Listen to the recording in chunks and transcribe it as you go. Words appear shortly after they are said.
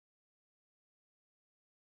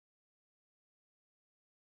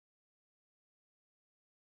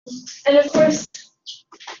And of course,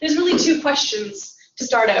 there's really two questions to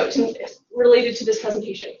start out related to this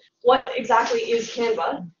presentation. What exactly is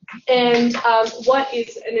Canva? And what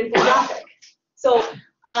is an infographic? So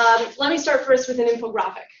let me start first with an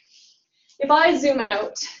infographic. If I zoom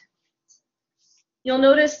out, you'll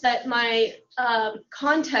notice that my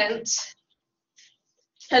content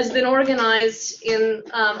has been organized in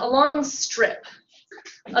a long strip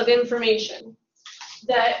of information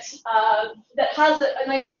that has a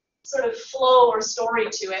nice sort of flow or story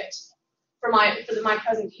to it for my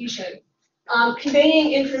presentation,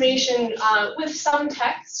 conveying information with some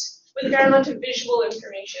text, with a fair amount of visual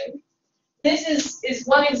information. This is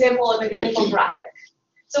one example of an infographic.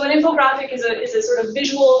 So an infographic is a sort of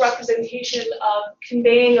visual representation of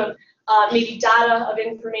conveying of maybe data, of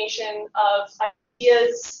information, of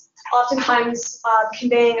ideas, oftentimes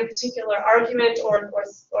conveying a particular argument or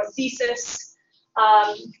thesis.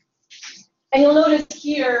 And you'll notice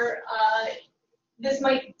here, this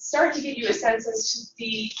might start to give you a sense as to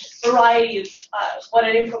the variety of what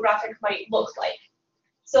an infographic might look like.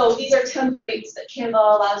 So these are templates that Canva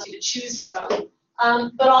allows you to choose from.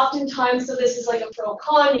 But oftentimes, so this is like a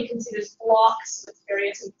pro-con, you can see there's blocks with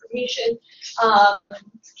various information.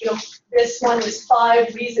 This one is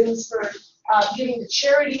 5 reasons for giving to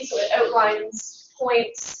charity, so it outlines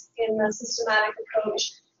points in the systematic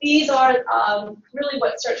approach. These are really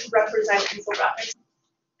what start to represent infographics.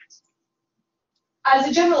 As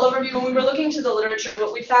a general overview, when we were looking to the literature,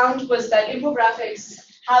 what we found was that infographics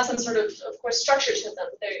have some sort of course, structure to them.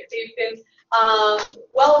 They've been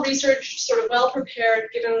well-researched, sort of well-prepared,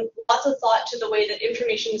 given lots of thought to the way that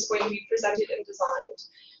information is going to be presented and designed.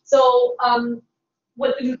 So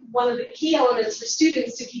one of the key elements for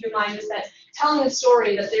students to keep in mind is that telling a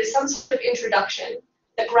story, that there's some sort of introduction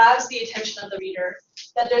that grabs the attention of the reader,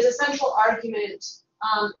 that there's a central argument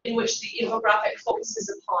in which the infographic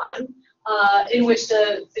focuses upon, in which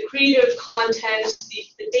the creative content,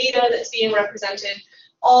 the data that's being represented,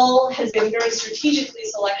 all has been very strategically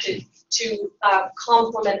selected to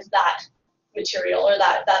complement that material or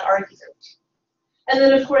that argument. And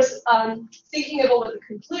then, of course, thinking about what the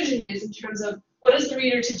conclusion is in terms of what is the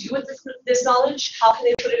reader to do with this knowledge, how can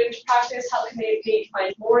they put it into practice, how can they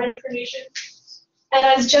find more information. And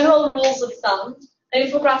as general rules of thumb, an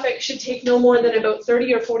infographic should take no more than about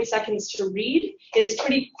 30 or 40 seconds to read. It's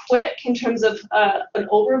pretty quick in terms of an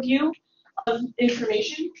overview of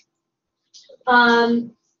information.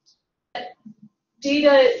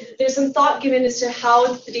 Data, there's some thought given as to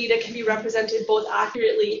how the data can be represented both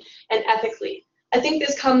accurately and ethically. I think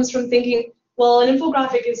this comes from thinking, well, an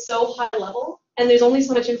infographic is so high level, and there's only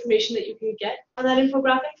so much information that you can get on that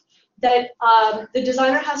infographic, that the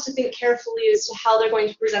designer has to think carefully as to how they're going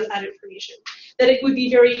to present that information. That it would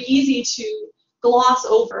be very easy to gloss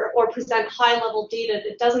over or present high-level data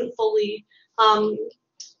that doesn't fully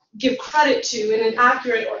give credit to, in an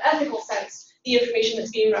accurate or ethical sense, the information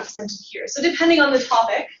that's being represented here. So depending on the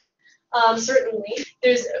topic, certainly,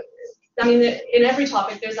 in every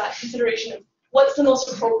topic, there's that consideration of what's the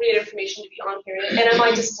most appropriate information to be on here, and am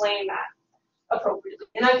I displaying that appropriately?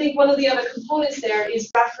 And I think one of the other components there is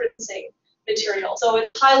referencing material. So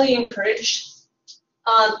it's highly encouraged,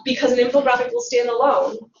 because an infographic will stand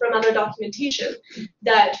alone from other documentation,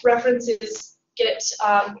 that references get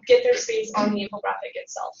their space on the infographic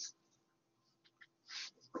itself.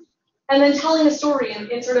 And then telling a story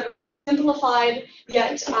in sort of simplified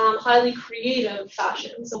yet highly creative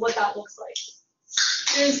fashion, so what that looks like.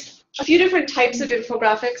 There's a few different types of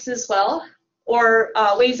infographics as well, or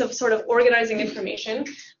ways of sort of organizing information.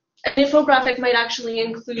 An infographic might actually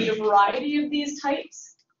include a variety of these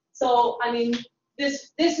types. So, I mean,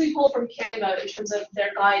 this we pull from Canva in terms of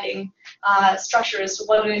their guiding structure as to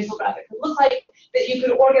what an infographic could look like, that you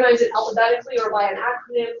could organize it alphabetically or by an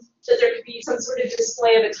acronym, that there could be some sort of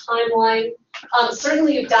display of a timeline,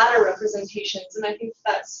 certainly of data representations, and I think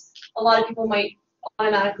that's, a lot of people might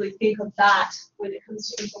automatically think of that when it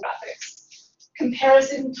comes to infographics.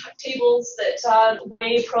 Comparison tables that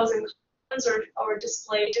weigh pros and cons or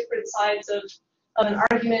display different sides of an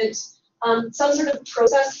argument. Some sort of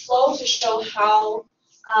process flow to show how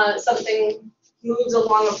something moves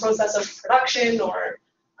along a process of production or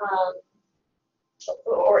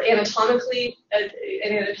anatomically, an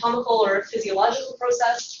anatomical or physiological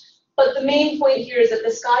process. But the main point here is that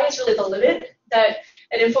the sky is really the limit, that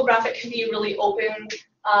an infographic can be a really open,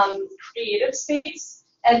 creative space,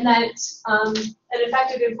 and that an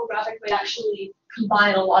effective infographic might actually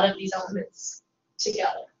combine a lot of these elements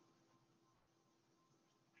together.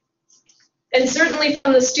 And certainly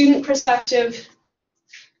from the student perspective,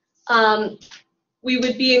 we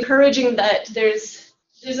would be encouraging that there's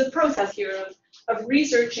a process here of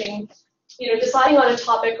researching, deciding on a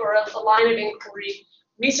topic or a line of inquiry,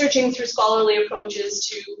 researching through scholarly approaches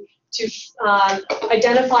to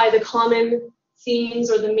identify the common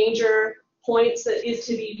themes or the major points that is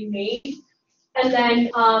to be made, and then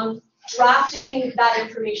drafting that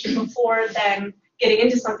information before then getting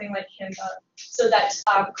into something like Canva, so that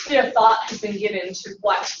clear thought has been given to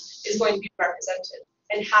what is going to be represented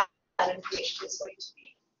and how that information is going to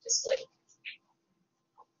be displayed.